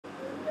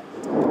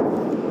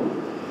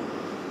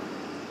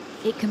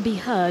It can be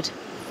heard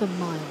for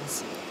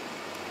miles.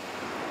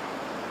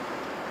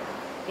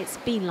 It's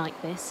been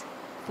like this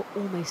for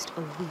almost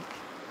a week.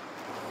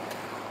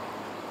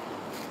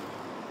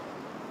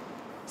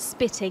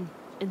 Spitting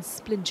and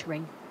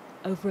splintering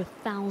over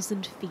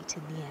 1,000 feet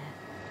in the air.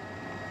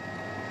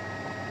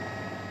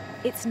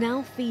 It's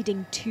now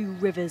feeding 2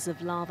 rivers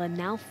of lava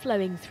now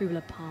flowing through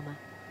La Palma.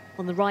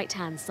 On the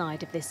right-hand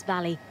side of this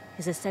valley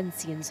is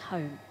Ascension's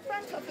home.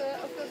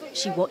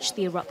 She watched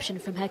the eruption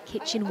from her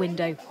kitchen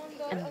window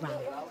and ran.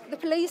 The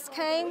police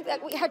came,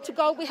 that we had to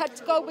go.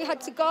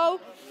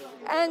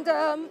 And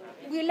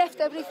we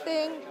left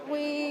everything.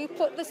 We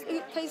put the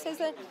suitcases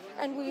in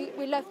and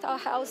we left our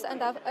house. And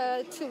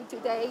to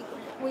today,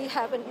 we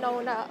haven't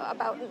known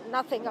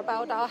nothing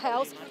about our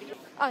house.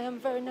 I am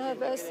very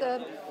nervous.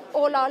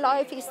 All our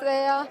life is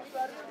there.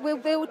 We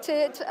built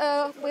it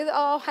with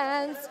our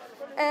hands,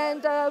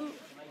 and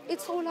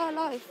it's all our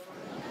life.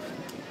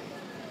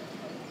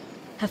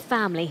 Her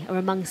family are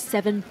among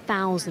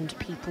 7,000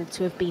 people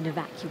to have been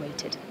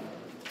evacuated.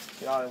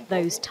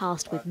 Those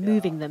tasked with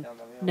moving them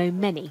know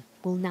many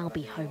will now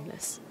be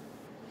homeless.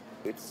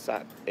 It's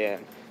sad. There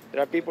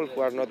are people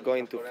who are not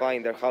going to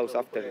find their house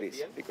after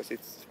this because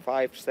it's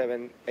 5,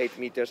 7, 8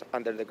 meters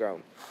under the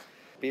ground.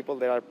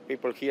 There are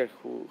people here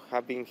who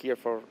have been here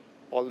for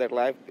all their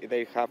life.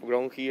 They have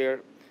grown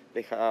here,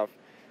 they have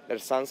their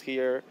sons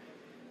here,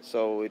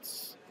 so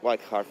it's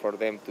quite hard for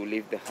them to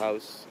leave the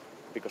house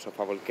because of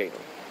a volcano.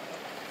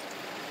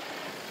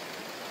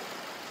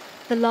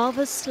 The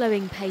lava's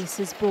slowing pace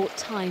has brought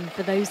time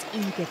for those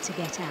eager to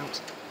get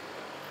out.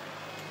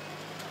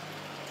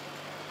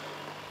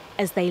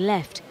 As they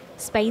left,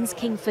 Spain's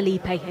King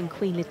Felipe and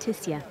Queen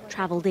Letizia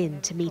travelled in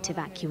to meet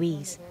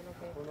evacuees.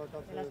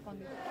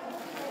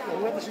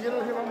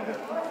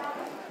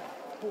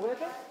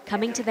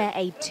 Coming to their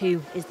aid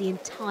too is the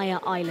entire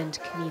island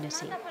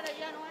community.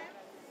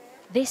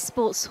 This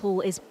sports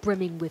hall is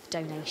brimming with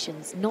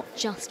donations, not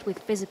just with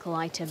physical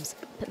items,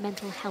 but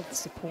mental health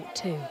support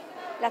too.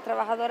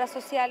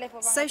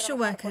 Social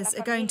workers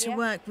are going to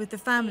work with the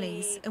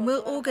families and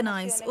we'll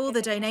organise all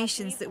the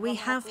donations that we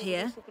have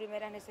here.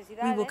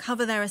 We will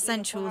cover their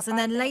essentials and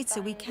then later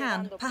we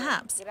can,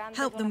 perhaps,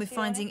 help them with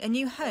finding a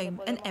new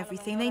home and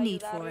everything they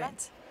need for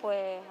it.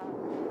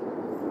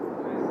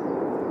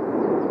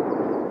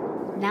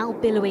 Now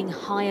billowing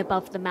high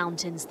above the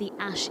mountains, the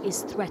ash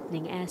is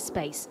threatening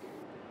airspace.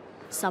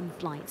 Some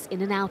flights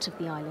in and out of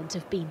the island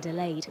have been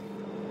delayed.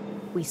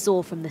 We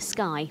saw from the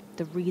sky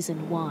the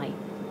reason why,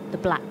 the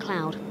black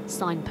cloud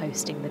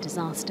signposting the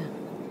disaster.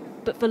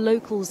 But for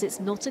locals, it's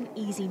not an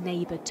easy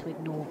neighbour to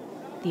ignore.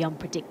 The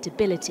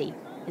unpredictability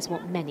is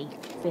what many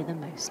fear the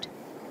most.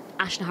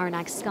 Ashna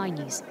Hurynag, Sky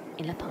News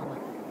in La Palma.